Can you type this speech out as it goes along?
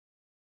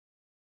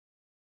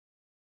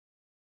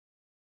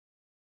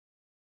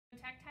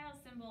tactile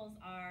symbols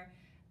are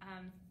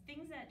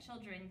things that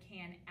children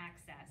can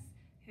access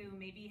who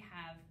maybe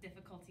have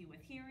difficulty with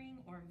hearing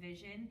or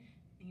vision.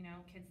 You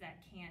know, kids that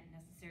can't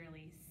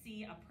necessarily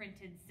see a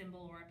printed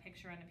symbol or a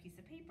picture on a piece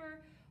of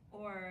paper,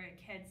 or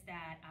kids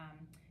that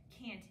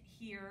can't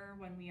hear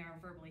when we are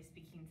verbally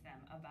speaking to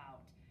them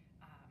about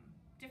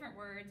different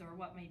words or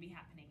what may be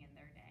happening in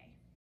their day.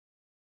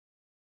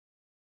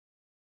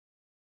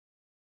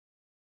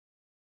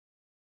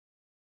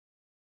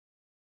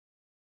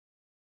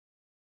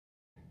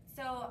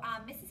 So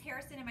Mrs.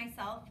 Harrison and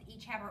myself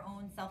each have our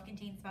own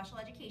self-contained special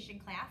education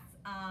class.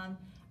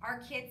 Our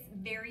kids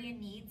vary in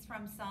needs.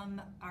 From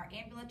some are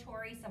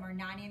ambulatory, some are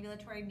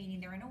non-ambulatory,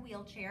 meaning they're in a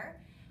wheelchair.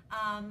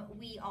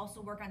 We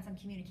also work on some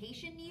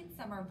communication needs.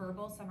 Some are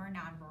verbal, some are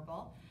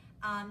nonverbal.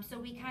 So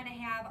we kind of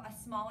have a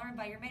smaller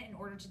environment in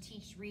order to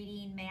teach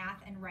reading,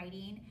 math, and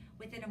writing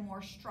within a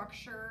more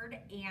structured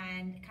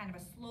and kind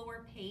of a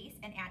slower pace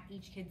and at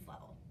each kid's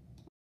level.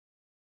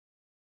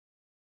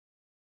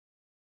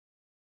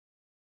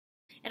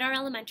 At our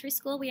elementary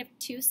school, we have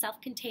 2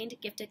 self-contained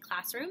gifted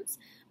classrooms,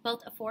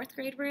 both a 4th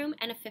grade room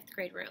and a 5th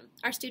grade room.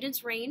 Our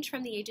students range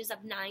from the ages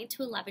of 9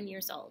 to 11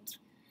 years old.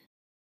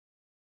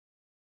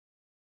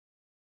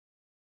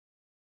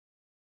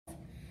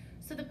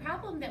 So the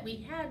problem that we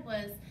had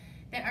was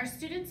that our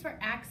students were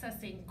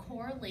accessing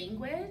core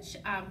language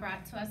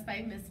brought to us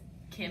by Ms.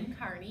 Kim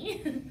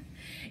Carney,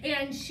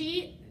 and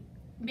she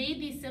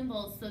made these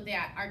symbols so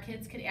that our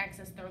kids could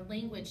access their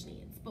language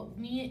needs. But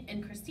me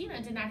and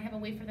Christina did not have a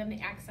way for them to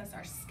access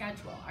our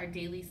schedule, our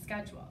daily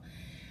schedule.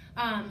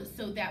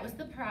 So that was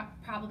the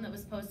problem that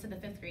was posed to the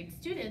 5th grade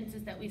students,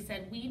 is that we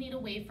said we need a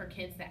way for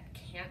kids that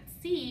can't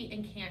see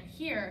and can't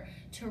hear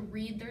to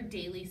read their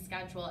daily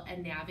schedule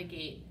and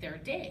navigate their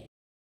day.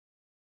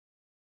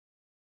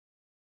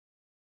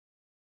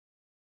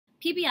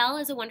 PBL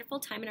is a wonderful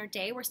time in our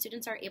day where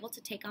students are able to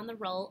take on the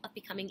role of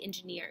becoming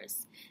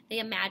engineers. They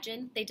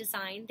imagine, they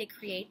design, they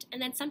create, and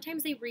then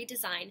sometimes they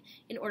redesign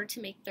in order to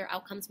make their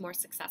outcomes more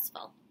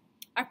successful.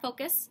 Our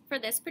focus for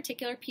this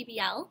particular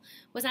PBL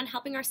was on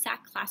helping our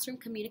SAC classroom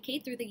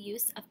communicate through the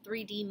use of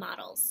 3D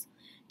models.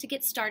 To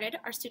get started,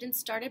 our students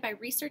started by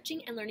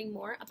researching and learning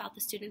more about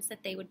the students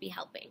that they would be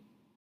helping.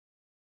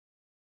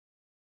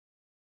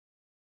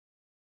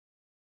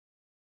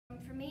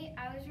 For me,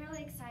 I was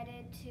really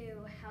excited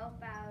to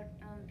help out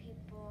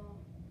people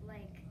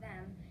like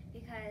them,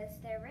 because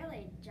they're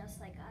really just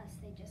like us.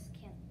 They just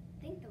can't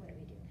think the way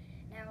we do.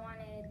 And I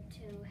wanted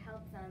to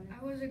help them.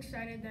 I was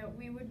excited that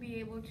we would be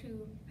able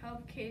to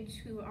help kids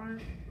who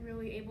aren't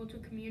really able to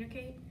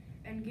communicate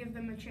and give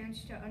them a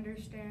chance to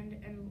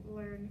understand and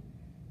learn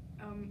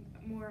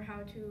more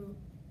how to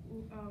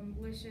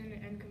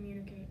listen and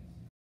communicate.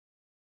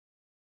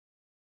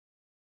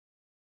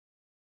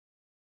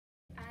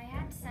 I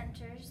had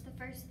centers. The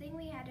first thing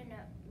we had to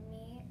know,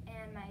 me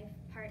and my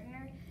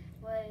partner,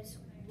 was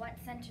what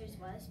centers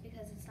was,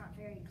 because it's not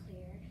very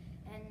clear,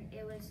 and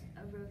it was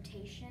a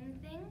rotation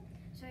thing.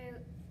 So,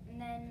 and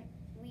then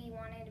we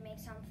wanted to make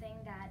something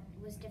that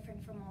was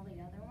different from all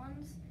the other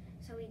ones.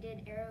 So we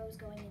did arrows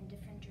going in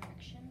different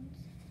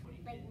directions.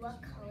 Like what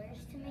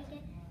colors to make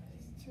it,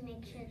 to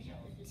make sure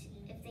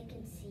if they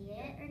can see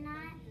it or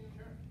not.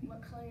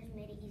 What colors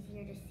made it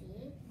easier to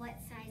see. What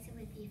size it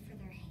would be for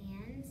their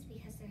hands,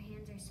 because their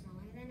hands are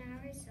smaller than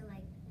ours, so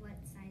like what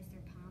size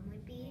their palm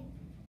would be.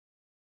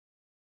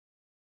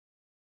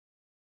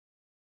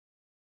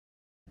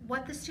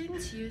 What the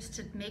students used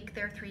to make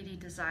their 3D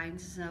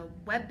designs is a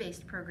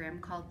web-based program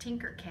called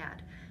Tinkercad.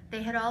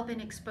 They had all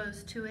been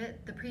exposed to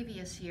it the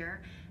previous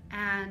year,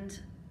 and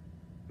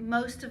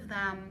most of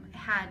them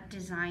had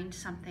designed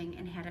something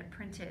and had it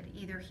printed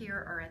either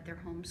here or at their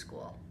home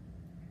school.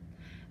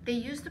 They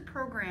used the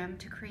program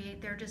to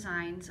create their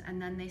designs,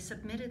 and then they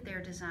submitted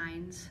their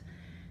designs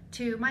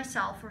to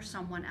myself or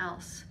someone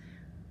else.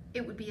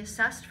 It would be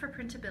assessed for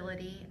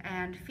printability,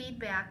 and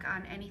feedback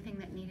on anything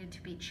that needed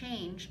to be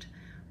changed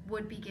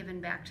would be given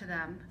back to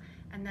them,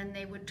 and then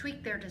they would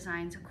tweak their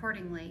designs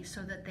accordingly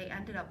so that they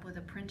ended up with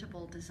a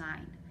printable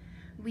design.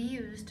 We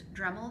used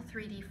Dremel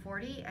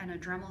 3D40 and a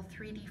Dremel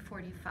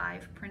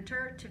 3D45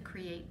 printer to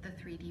create the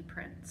 3D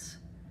prints.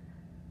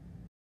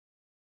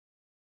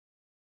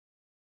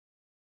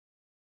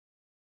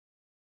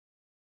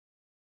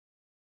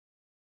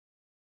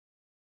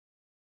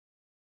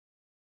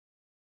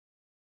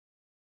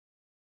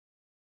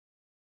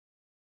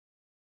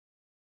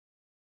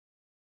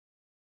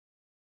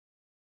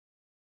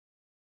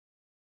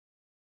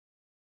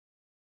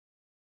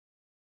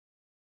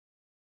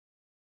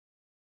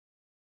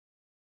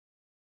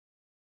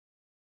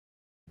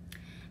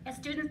 As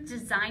students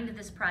designed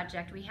this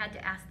project, we had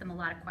to ask them a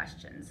lot of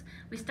questions.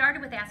 We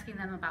started with asking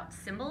them about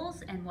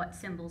symbols and what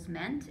symbols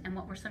meant and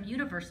what were some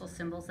universal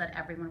symbols that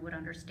everyone would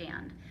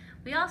understand.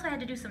 We also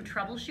had to do some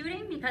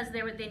troubleshooting because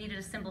they needed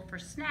a symbol for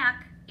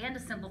snack and a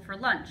symbol for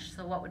lunch,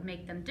 so what would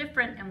make them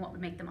different and what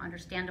would make them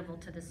understandable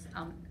to this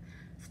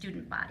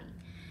student body.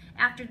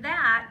 After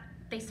that,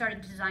 they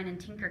started to design in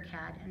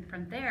Tinkercad, and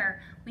from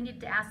there, we needed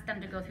to ask them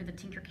to go through the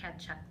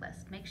Tinkercad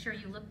checklist. Make sure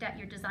you looked at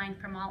your design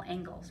from all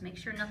angles. Make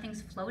sure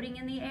nothing's floating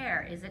in the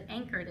air. Is it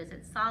anchored? Is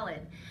it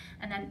solid?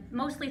 And then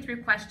mostly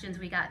through questions,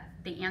 we got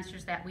the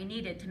answers that we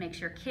needed to make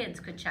sure kids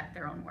could check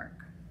their own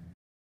work.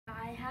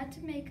 I had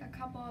to make a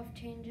couple of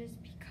changes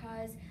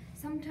because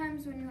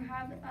sometimes when you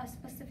have a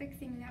specific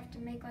thing you have to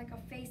make, like a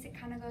face, it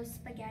kind of goes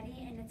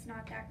spaghetti and it's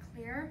not that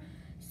clear.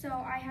 So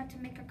I had to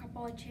make a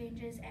couple of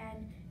changes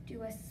and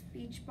do a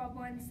speech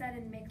bubble instead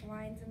and make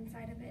lines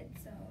inside of it.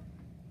 So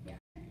yeah.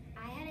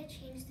 I had to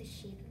change the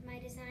shape of my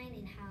design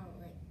and how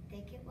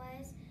thick it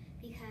was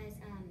because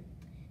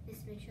Miss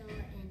Mitchell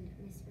and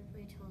Miss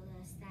Ripley told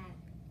us that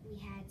it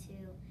had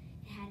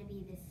to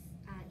be this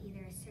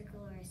either a circle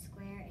or a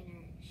square, and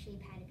our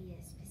shape had to be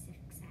a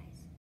specific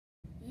size.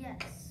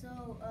 Yes,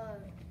 so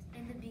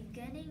in the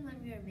beginning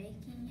when we were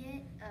making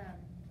it,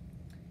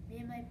 me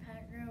and my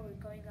partner were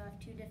going off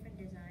two different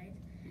designs,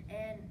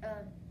 and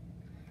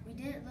we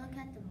didn't look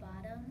at the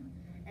bottom,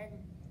 and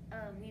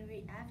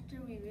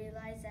after we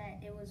realized that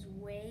it was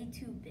way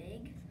too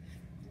big,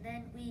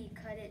 then we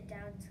cut it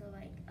down to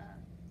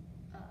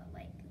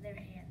like their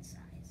hand size.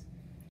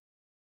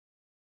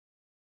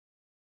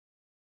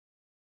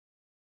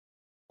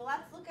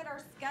 Let's look at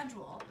our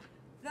schedule.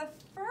 The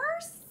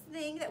first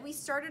thing that we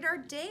started our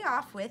day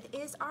off with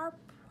is our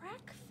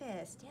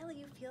breakfast. Haley,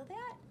 you feel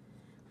that?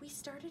 We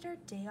started our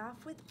day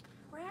off with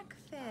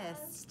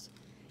breakfast.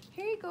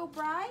 Here you go,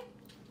 Bri.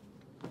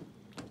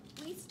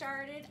 We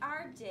started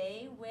our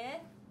day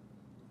with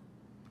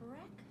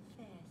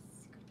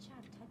breakfast. Good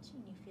job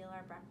touching. You feel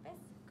our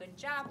breakfast? Good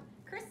job.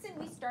 Kristen,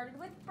 we started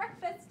with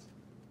breakfast.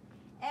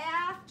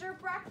 After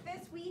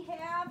breakfast, we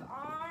have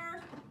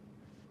our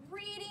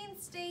reading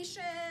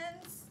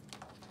stations.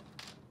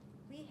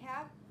 We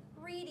have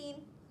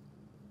reading.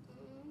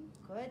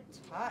 Good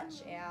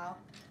touch, Al.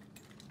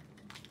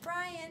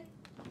 Brian,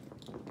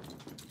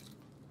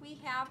 we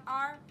have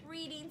our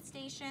reading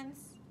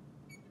stations.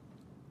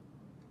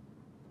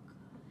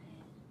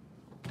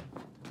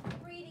 Good.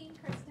 Reading,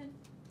 Kristen.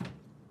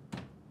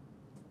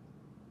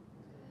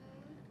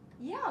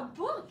 Yeah,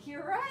 book,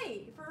 you're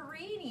right, for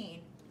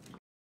reading.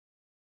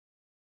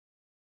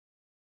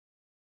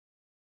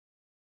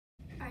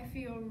 I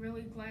feel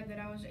really glad that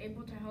I was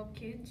able to help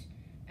kids,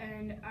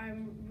 and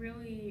I'm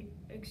really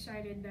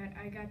excited that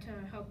I got to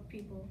help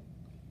people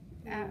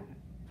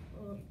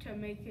to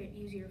make it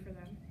easier for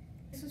them.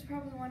 This was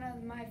probably one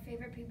of my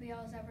favorite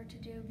PBLs ever to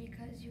do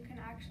because you can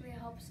actually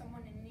help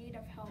someone in need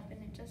of help,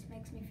 and it just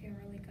makes me feel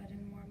really good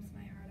and warms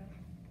my heart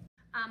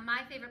up.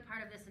 My favorite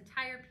part of this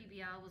entire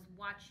PBL was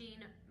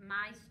watching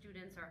my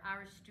students or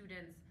our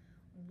students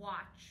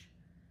watch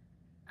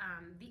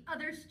the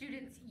other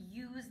students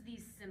use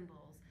these symbols.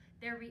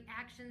 Their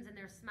reactions and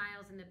their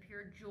smiles and the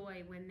pure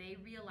joy when they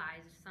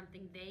realized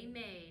something they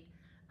made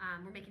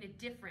were making a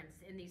difference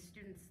in these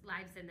students'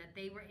 lives, and that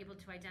they were able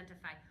to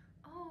identify,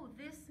 oh,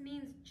 this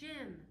means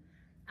gym,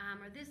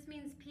 or this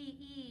means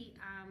PE,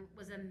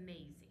 was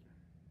amazing.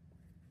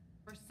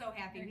 We're so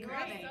happy. They're We great.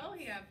 love it.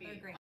 So happy.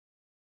 They're great.